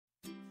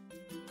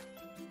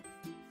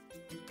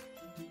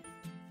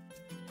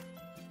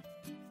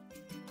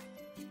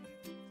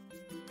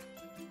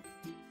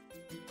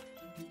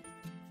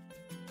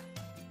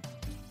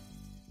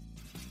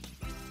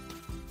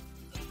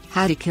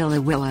How to kill a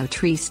willow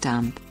tree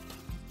stump.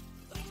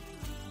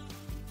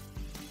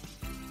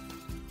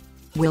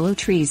 Willow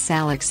trees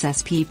Salix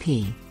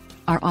spp.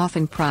 are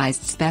often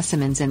prized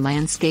specimens in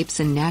landscapes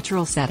and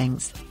natural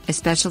settings,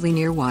 especially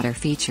near water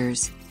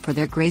features, for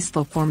their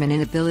graceful form and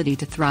inability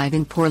to thrive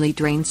in poorly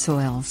drained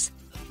soils.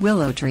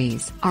 Willow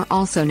trees are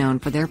also known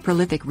for their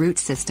prolific root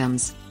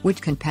systems,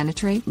 which can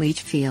penetrate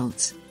leach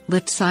fields,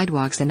 lift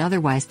sidewalks and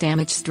otherwise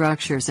damage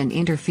structures and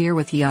interfere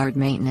with yard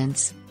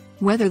maintenance.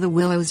 Whether the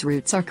willow's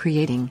roots are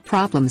creating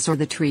problems or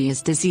the tree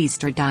is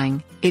diseased or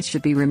dying, it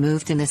should be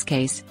removed. In this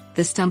case,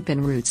 the stump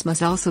and roots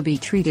must also be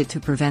treated to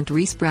prevent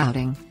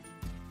resprouting.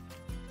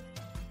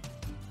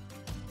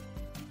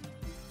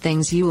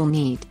 Things you will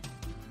need: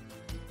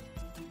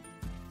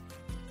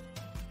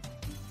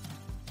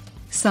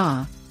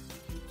 saw,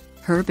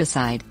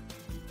 herbicide,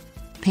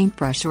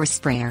 paintbrush or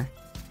sprayer.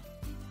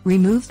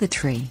 Remove the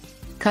tree.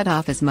 Cut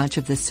off as much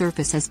of the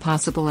surface as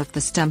possible if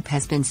the stump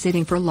has been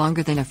sitting for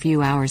longer than a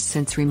few hours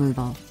since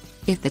removal.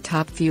 If the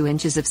top few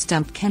inches of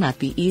stump cannot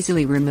be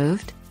easily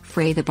removed,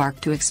 fray the bark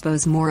to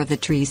expose more of the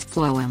tree's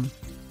phloem.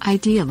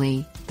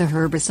 Ideally, the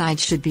herbicide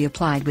should be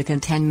applied within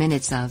 10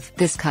 minutes of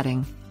this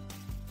cutting.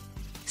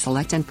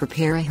 Select and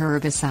prepare a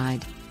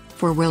herbicide.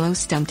 For willow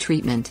stump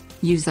treatment,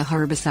 use a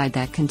herbicide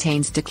that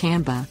contains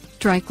dicamba,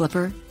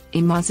 triclopyr,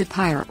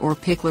 imazapyr or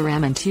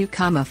picloram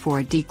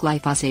 2,4-D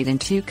glyphosate and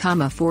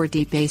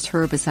 2,4-D based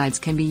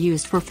herbicides can be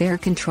used for fair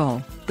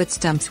control, but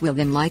stumps will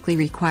then likely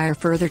require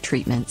further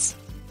treatments.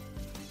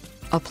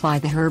 Apply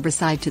the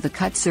herbicide to the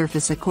cut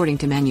surface according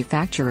to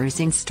manufacturer's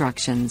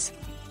instructions.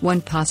 One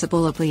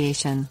possible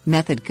application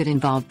method could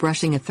involve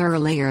brushing a thorough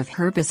layer of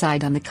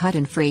herbicide on the cut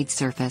and frayed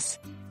surface.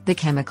 The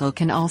chemical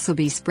can also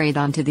be sprayed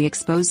onto the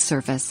exposed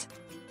surface.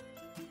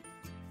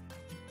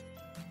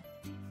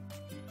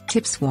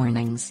 Tips: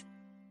 warnings.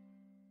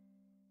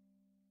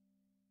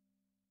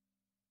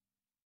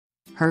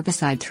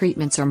 Herbicide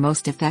treatments are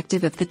most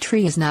effective if the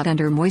tree is not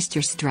under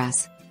moisture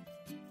stress.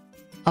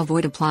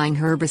 Avoid applying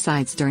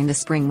herbicides during the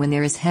spring when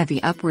there is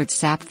heavy upward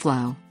sap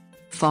flow.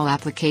 Fall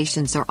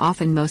applications are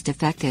often most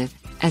effective,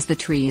 as the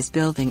tree is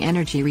building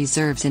energy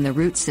reserves in the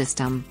root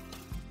system.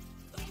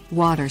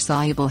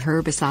 Water-soluble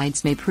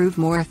herbicides may prove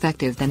more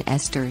effective than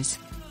esters.